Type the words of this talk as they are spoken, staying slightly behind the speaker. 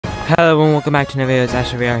Hello everyone, welcome back to another video. It's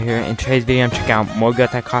Asher VR here. In today's video, I'm checking out more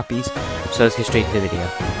Gtag copies. So let's get straight to the video.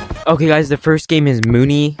 Okay guys, the first game is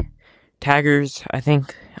Mooney Taggers, I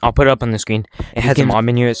think. I'll put it up on the screen. It has a mod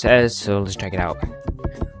menu, it says, so let's check it out.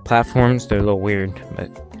 Platforms, they're a little weird, but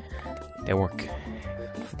they work.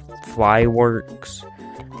 Fly works.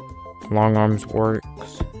 Long arms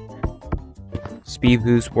works. Speed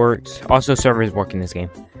boost works. Also, servers work in this game.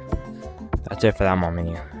 That's it for that mod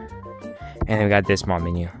menu. And then we got this mod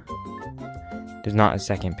menu. There's not a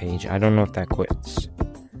second page. I don't know if that quits.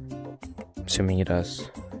 Assuming it does.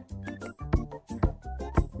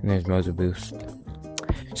 And there's modes of boost.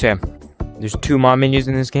 So yeah, there's two mod menus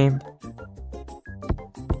in this game.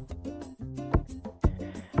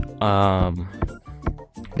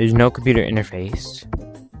 There's no computer interface.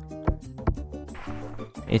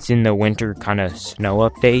 It's in the winter kind of snow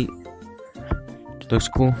update. It looks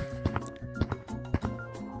cool.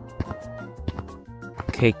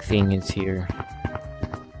 Cake thing is here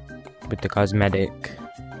with the cosmetic,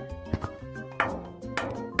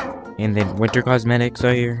 and then winter cosmetics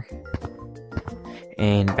are here,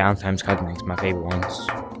 and Valentine's cosmetics, my favorite ones,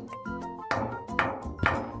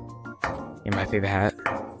 and my favorite hat.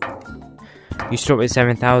 You start with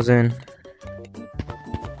 7,000.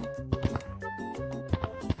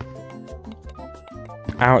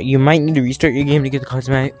 You might need to restart your game to get the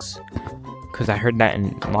cosmetics, because I heard that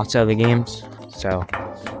in lots of other games. So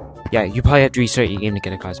yeah, you probably have to restart your game to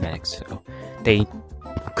get the cosmetics. So they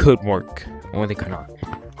could work, or they could not.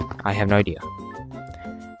 I have no idea.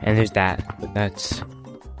 And there's that, but that's,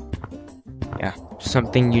 yeah,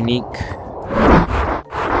 something unique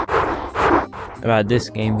about this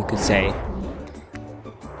game, you could say,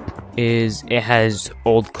 is it has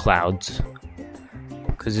old clouds,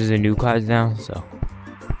 because there's a new clouds now. So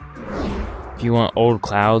if you want old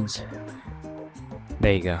clouds,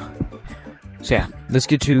 there you go. So yeah, let's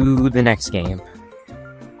get to the next game.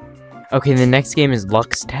 Okay, the next game is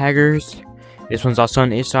Lux Taggers. This one's also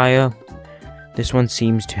on itch.io. This one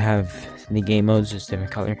seems to have the game modes, just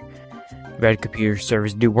different color. Red computer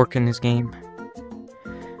servers do work in this game.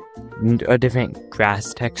 A different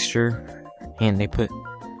grass texture, and they put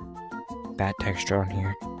that texture on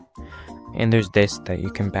here. And there's this that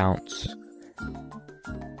you can bounce.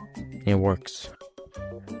 It works.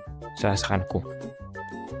 So that's kind of cool.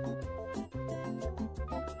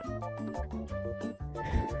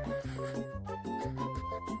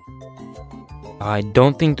 I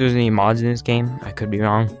don't think there's any mods in this game. I could be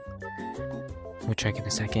wrong. We'll check in a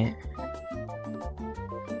second.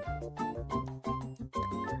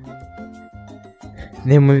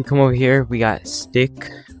 Then when we come over here, we got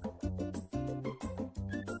stick.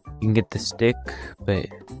 You can get the stick, but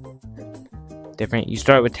different. You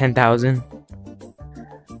start with 10,000.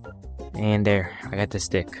 And there, I got the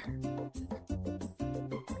stick.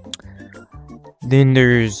 Then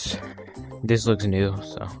there's, this looks new,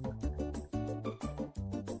 so.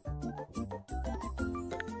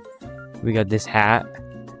 We got this hat,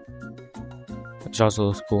 which also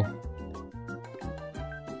looks cool.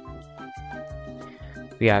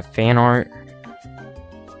 We got fan art.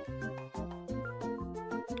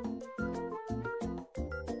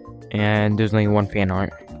 And there's only one fan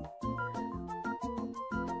art.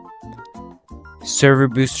 Server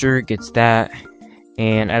booster gets that.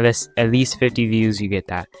 And at least 50 views, you get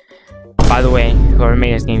that. By the way, whoever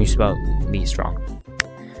made this game, you spelled least wrong.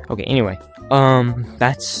 Okay, anyway.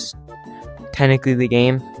 That's technically the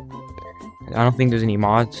game. I don't think there's any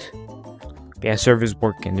mods. But yeah, servers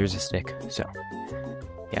work and there's a stick. So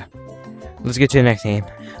yeah, let's get to the next game.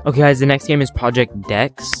 Okay guys, the next game is Project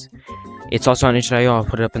Dex. It's also on itch.io. I'll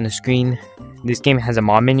put it up on the screen. This game has a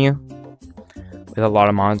mod menu with a lot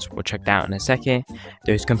of mods. We'll check that out in a second.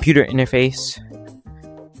 There's computer interface.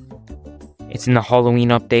 It's in the Halloween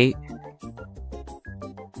update.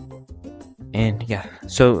 And yeah,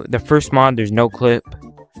 so the first mod, there's no clip.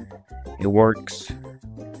 It works.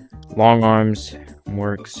 Long arms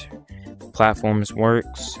works. Platforms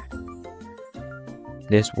works.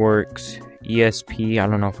 This works. ESP, I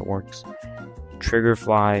don't know if it works. Trigger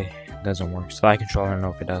fly doesn't work. Slide control, I don't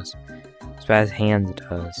know if it does. Spaz hands, it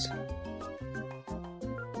does.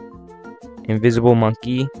 Invisible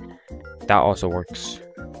monkey, that also works.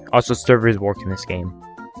 Also, servers work in this game.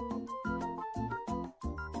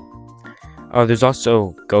 Oh, there's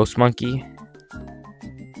also Ghost Monkey.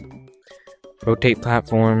 Rotate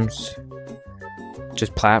platforms.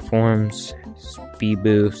 Just platforms. Speed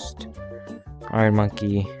boost. Iron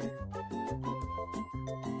Monkey.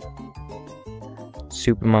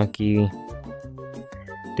 Super Monkey.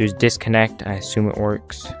 There's disconnect. I assume it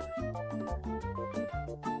works.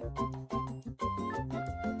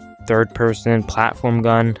 Third person platform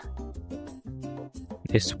gun.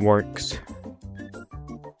 this works.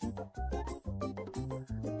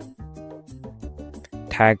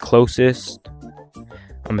 Tag closest.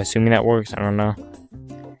 I'm assuming that works. I don't know.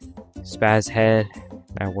 Spaz head.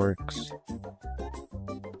 That works.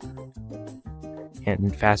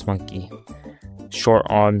 And fast monkey. Short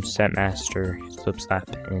arm, set master, slip slap,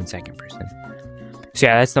 and second person. So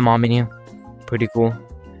yeah, that's the mod menu. Pretty cool.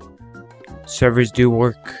 Servers do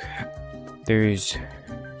work. There's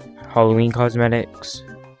Halloween cosmetics.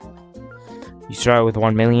 You start with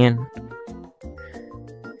 1 million.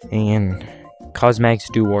 And cosmetics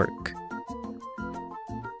do work.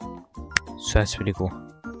 So that's pretty cool.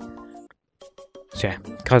 So yeah,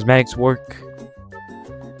 cosmetics work.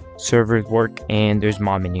 Servers work, and there's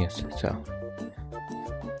mod menus. So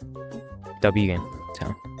W game.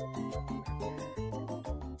 So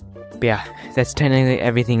but yeah, that's technically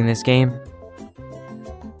everything in this game.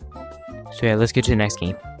 So yeah, let's get to the next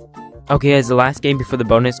game. Okay guys, the last game before the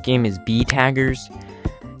bonus game is Gtaggers.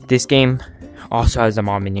 This game also has a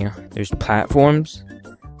mod menu. There's platforms,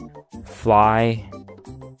 fly,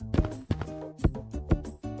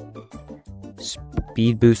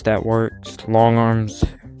 speed boost that works, long arms,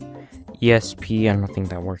 ESP, I don't think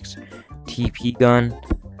that works, TP gun.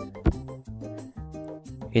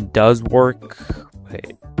 It does work,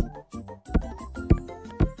 but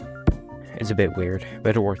it's a bit weird,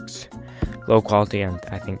 but it works. Low quality, and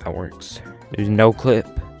I think that works. There's no clip.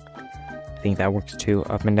 I think that works too.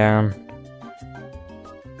 Up and down.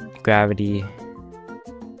 Gravity.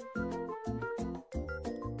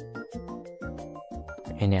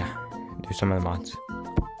 And yeah, there's some of the mods.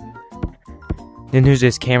 Then there's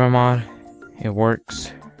this camera mod. It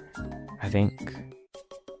works. I think.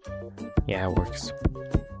 Yeah, it works.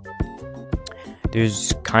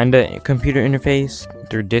 There's kinda a computer interface.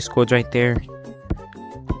 There are Discords right there.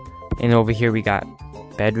 And over here we got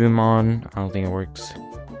bedroom on. I don't think it works.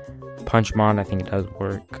 Punch mod, I think it does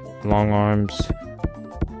work. Long arms.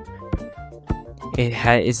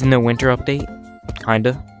 It's in the winter update,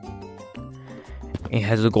 kinda. It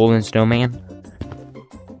has a golden snowman.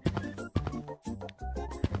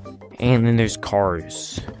 And then there's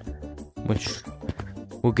cars, which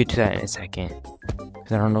we'll get to that in a second,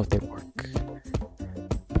 because I don't know if they work.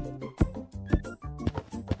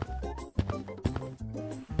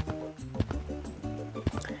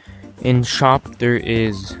 In shop, there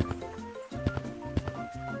is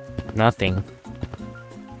nothing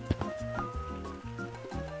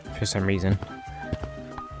for some reason.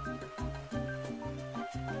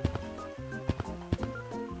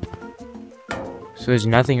 So there's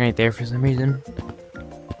nothing right there for some reason.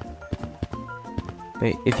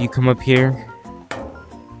 But if you come up here,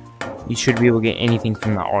 you should be able to get anything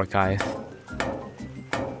from the archive.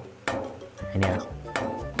 And yeah.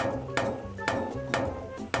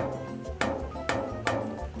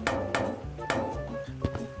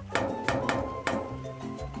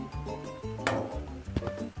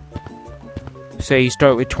 So you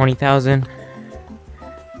start with 20,000,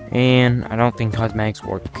 and I don't think cosmetics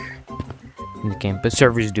work in the game, but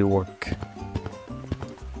servers do work.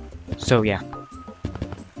 So yeah,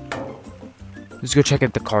 let's go check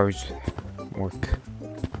if the cars work.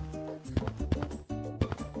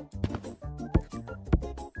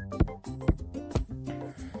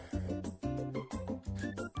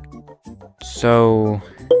 So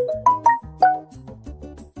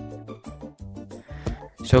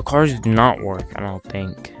cars do not work, I don't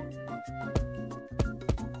think.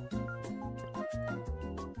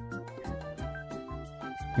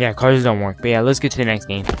 Yeah, cars don't work. But yeah, let's get to the next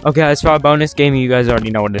game. Okay, as for our bonus game, you guys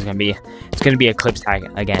already know what it's gonna be. It's gonna be a clips tag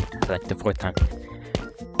again, for like the 4th time.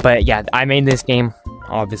 But yeah, I made this game,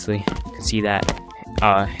 obviously. You can see that.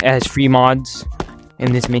 It has free mods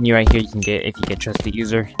in this menu right here you can get if you get trusted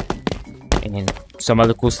user. And some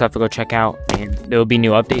other cool stuff to go check out. And there will be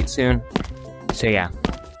new updates soon. So yeah.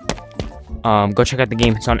 Go check out the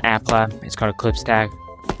game. It's on App Lab. It's called a clips tag.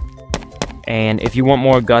 And if you want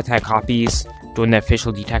more Gtag copies, join the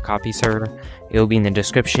official Gtag copy server. It will be in the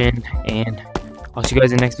description. And I'll see you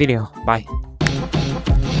guys in the next video. Bye.